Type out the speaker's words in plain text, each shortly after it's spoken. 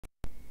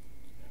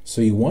So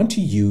you want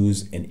to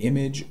use an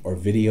image or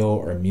video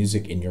or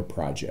music in your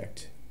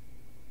project.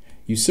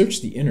 You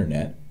search the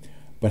internet,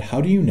 but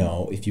how do you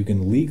know if you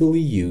can legally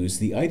use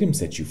the items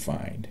that you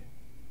find?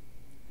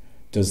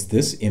 Does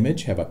this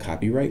image have a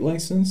copyright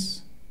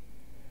license?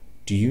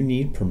 Do you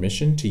need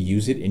permission to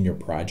use it in your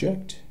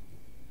project?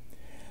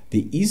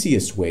 The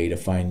easiest way to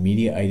find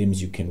media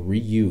items you can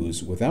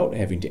reuse without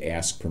having to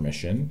ask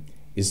permission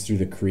is through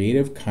the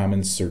Creative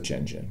Commons search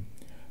engine,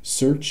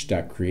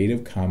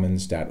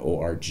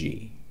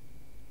 search.creativecommons.org.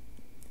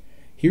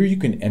 Here you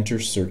can enter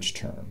search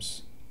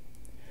terms.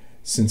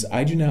 Since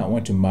I do not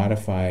want to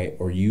modify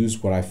or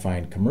use what I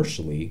find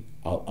commercially,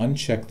 I'll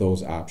uncheck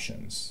those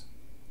options.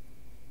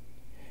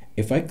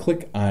 If I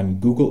click on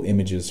Google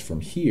Images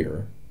from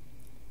here,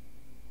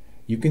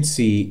 you can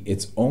see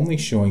it's only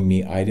showing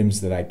me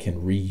items that I can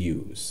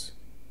reuse.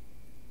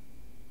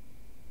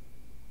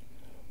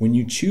 When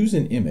you choose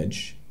an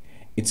image,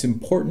 it's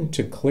important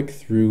to click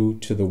through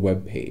to the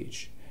web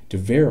page to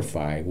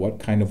verify what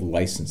kind of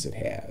license it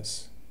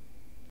has.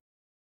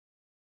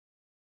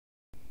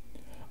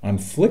 On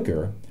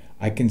Flickr,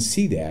 I can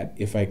see that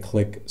if I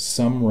click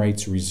Some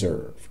Rights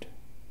Reserved.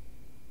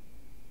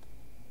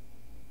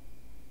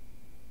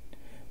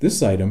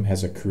 This item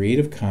has a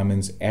Creative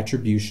Commons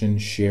Attribution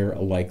Share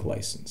Alike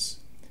license.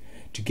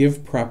 To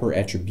give proper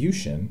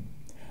attribution,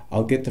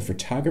 I'll get the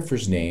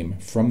photographer's name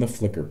from the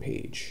Flickr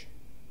page.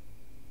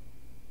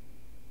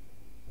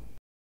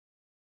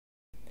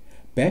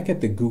 Back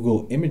at the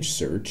Google image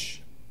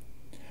search,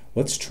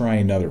 let's try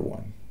another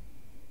one.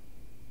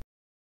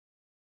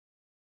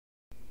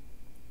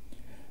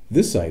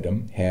 This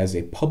item has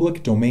a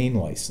public domain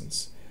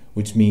license,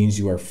 which means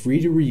you are free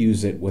to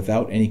reuse it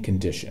without any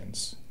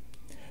conditions.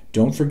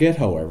 Don't forget,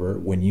 however,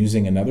 when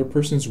using another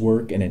person's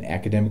work in an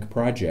academic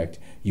project,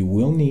 you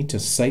will need to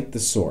cite the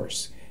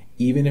source,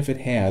 even if it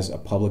has a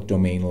public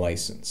domain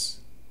license.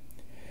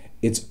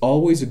 It's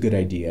always a good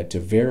idea to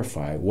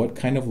verify what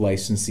kind of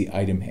license the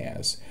item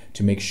has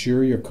to make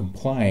sure you're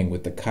complying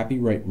with the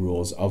copyright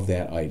rules of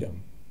that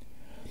item.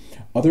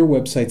 Other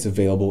websites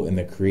available in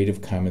the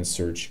Creative Commons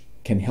search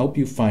can help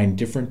you find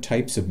different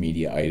types of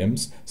media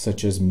items,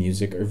 such as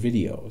music or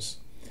videos.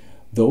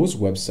 Those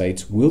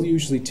websites will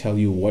usually tell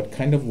you what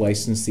kind of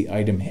license the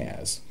item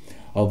has,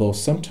 although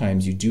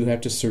sometimes you do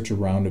have to search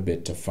around a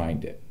bit to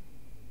find it.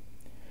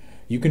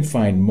 You can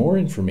find more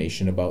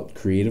information about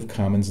Creative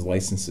Commons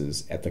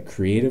licenses at the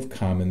Creative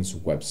Commons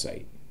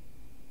website.